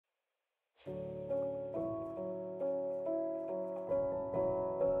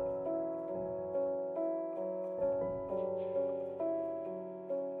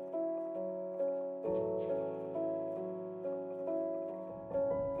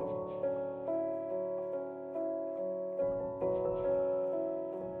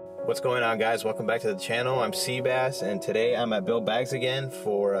What's going on, guys? Welcome back to the channel. I'm Seabass, and today I'm at Bill Bags again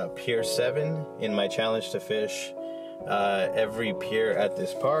for Pier 7 in my challenge to fish every pier at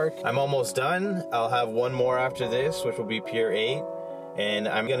this park. I'm almost done. I'll have one more after this, which will be Pier 8, and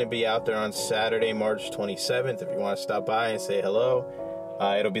I'm going to be out there on Saturday, March 27th. If you want to stop by and say hello,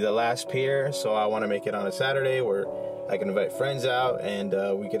 it'll be the last pier, so I want to make it on a Saturday where I can invite friends out and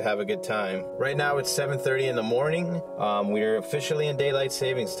we could have a good time. Right now it's 7:30 in the morning. We're officially in daylight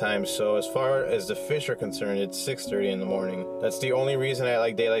savings time, so as far as the fish are concerned, it's 6:30 in the morning. That's the only reason I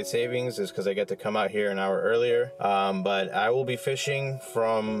like daylight savings, is because I get to come out here an hour earlier. But I will be fishing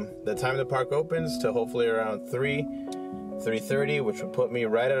from the time the park opens to hopefully around 3:30, which would put me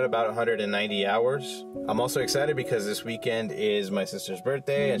right at about 190 hours. I'm also excited because this weekend is my sister's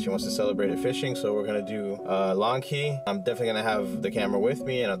birthday and she wants to celebrate it fishing, so we're gonna do long key. I'm definitely gonna have the camera with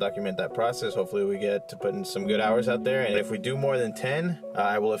me and I'll document that process. Hopefully we get to put in some good hours out there, and if we do more than 10,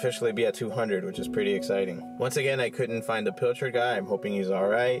 I will officially be at 200, which is pretty exciting. Once again, I couldn't find the Pilchard guy. I'm hoping he's all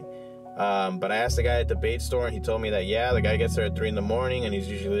right. But I asked the guy at the bait store and he told me that, yeah, the guy gets there at 3 in the morning and he's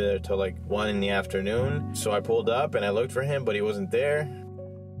usually there till like 1 in the afternoon. So I pulled up and I looked for him, but he wasn't there.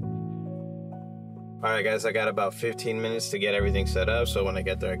 Alright guys, I got about 15 minutes to get everything set up, so when I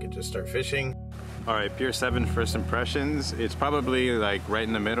get there I can just start fishing. Alright, Pier 7 first impressions. It's probably like right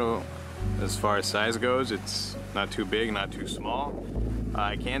in the middle as far as size goes. It's not too big, not too small.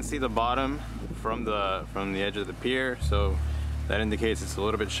 I can see the bottom from the edge of the pier, so that indicates it's a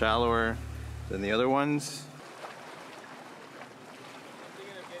little bit shallower than the other ones.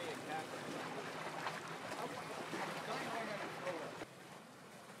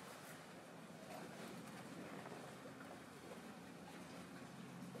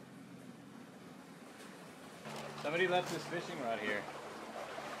 Somebody left this fishing rod here.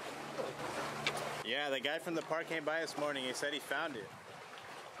 Yeah, the guy from the park came by this morning. He said he found it.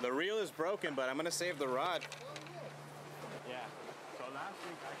 The reel is broken, but I'm gonna save the rod. Yeah. So last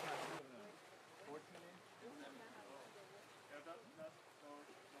week I caught 14 inch. Yeah, that's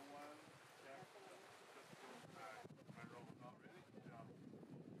the one. Yeah. My roll was not ready. Yeah.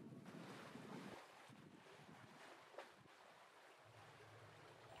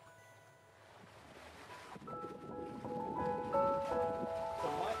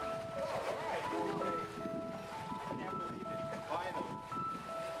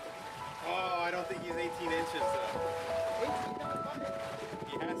 Oh, I don't think he's 18 inches though. 18?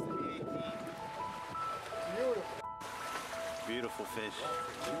 He has to be 18. Beautiful. Beautiful fish.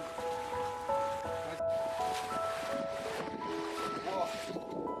 Whoa.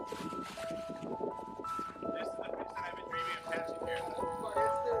 This is the fish that I've been dreaming of catching here.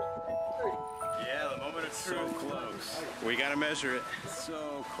 Yeah, the moment of truth. So close. We gotta measure it.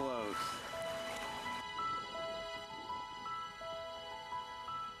 So close.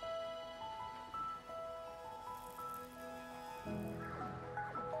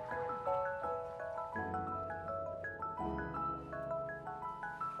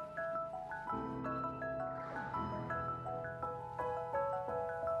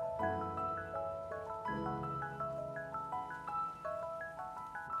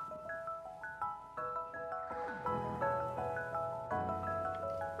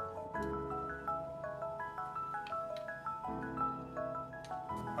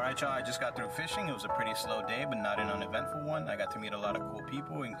 Alright y'all, I just got through fishing. It was a pretty slow day, but not an uneventful one. I got to meet a lot of cool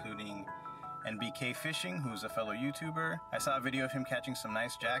people, including NBK Fishing, who's a fellow YouTuber. I saw a video of him catching some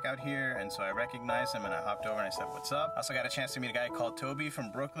nice jack out here, and so I recognized him and I hopped over and I said, what's up? I also got a chance to meet a guy called Toby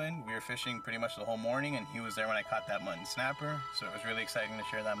from Brooklyn. We were fishing pretty much the whole morning and he was there when I caught that mutton snapper, so it was really exciting to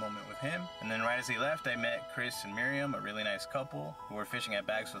share that moment with him. And then right as he left, I met Chris and Miriam, a really nice couple who were fishing at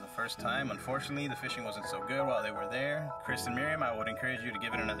Bags for the first time. Unfortunately, the fishing wasn't so good while they were there. Chris and Miriam, I would encourage you to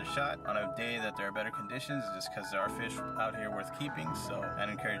give it another shot on a day that there are better conditions, just because there are fish out here worth keeping, so I'd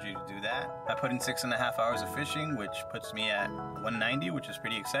encourage you to do that. I put in 6.5 hours of fishing, which puts me at 190, which is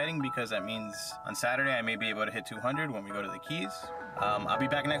pretty exciting because that means on Saturday I may be able to hit 200 when we go to the Keys. I'll be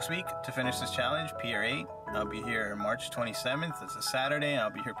back next week to finish this challenge, Pier 8. I'll be here March 27th. It's a Saturday, and I'll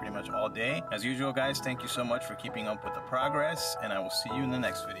be here pretty much all day. As usual, guys, thank you so much for keeping up with the progress, and I will see you in the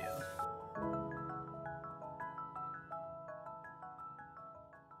next video.